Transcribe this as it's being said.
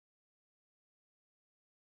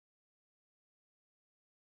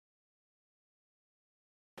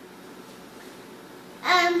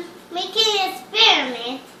making an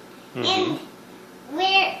experiment, and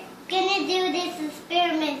we're gonna do this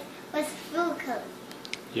experiment with food coloring.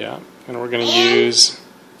 Yeah, and we're gonna use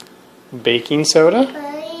baking soda,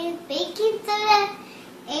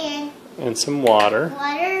 and some water,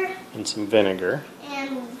 and some vinegar,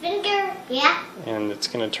 yeah, and it's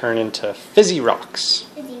gonna turn into fizzy rocks.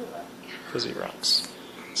 Fizzy rocks.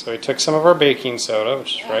 So we took some of our baking soda,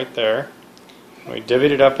 which is right there. We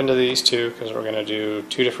divvied it up into these two because we're going to do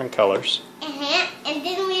two different colors. And then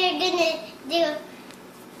we're going to do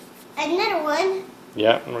another one.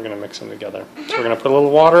 Yeah, and we're going to mix them together. So we're going to put a little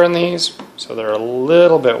water in these so they're a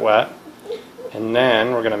little bit wet. And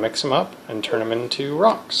then we're going to mix them up and turn them into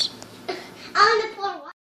rocks. I want to pour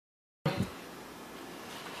water.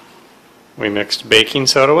 We mixed baking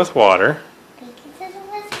soda with water. Baking soda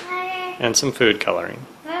with water. And some food coloring.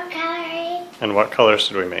 Food coloring. And what colors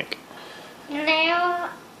did we make? Blue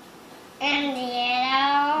and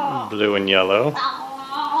yellow. Blue and yellow.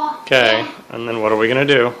 Oh, Okay, yeah. and then what are we going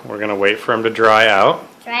to do? We're going to wait for them to dry out.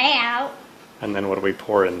 Dry out. And then what do we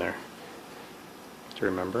pour in there? Do you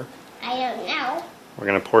remember? I don't know. We're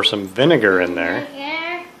going to pour some vinegar in there.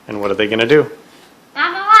 Vinegar. And what are they going to do?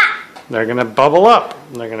 Bubble up. They're going to bubble up.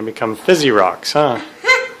 They're going to become fizzy rocks, huh?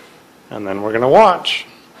 And then we're going to watch.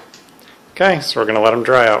 Okay, so we're going to let them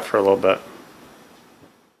dry out for a little bit.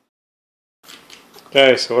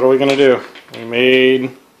 Okay, so what are we going to do? We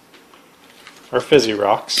made our fizzy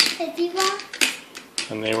rocks. Fizzy rock.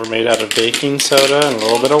 And they were made out of baking soda and a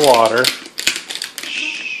little bit of water.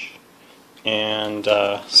 And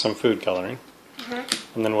some food coloring.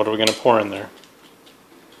 And then what are we going to pour in there?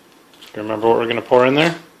 Do you remember what we're going to pour in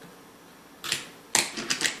there?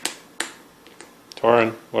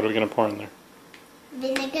 Torin, what are we going to pour in there?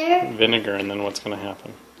 Vinegar. Vinegar, and then what's going to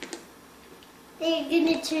happen? They're going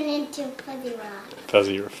to turn into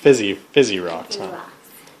fuzzy rocks. Fizzy rocks, huh? Rocks.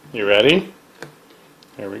 You ready?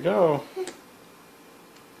 Here we go.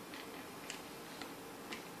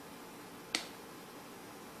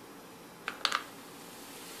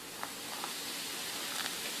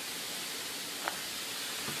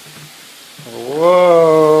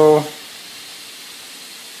 Whoa!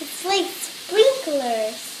 It's like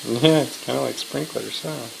sprinklers. Yeah, it's kind of like sprinklers,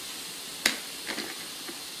 huh?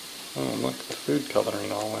 Oh, look, the food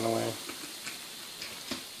coloring all went away.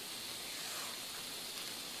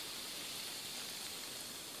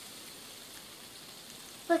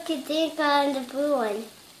 Look, it didn't go on the blue one.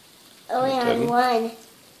 Only on didn't? one.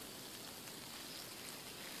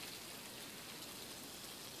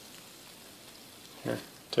 Here,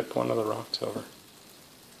 tip one of the rocks over.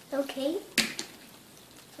 Okay.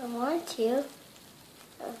 I want to.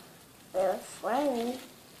 They're slimy.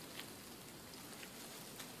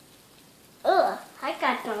 Ugh, I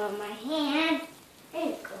got them on my hand. There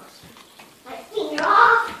it goes. My finger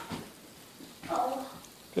off. Oh.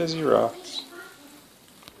 Fizzy rocks.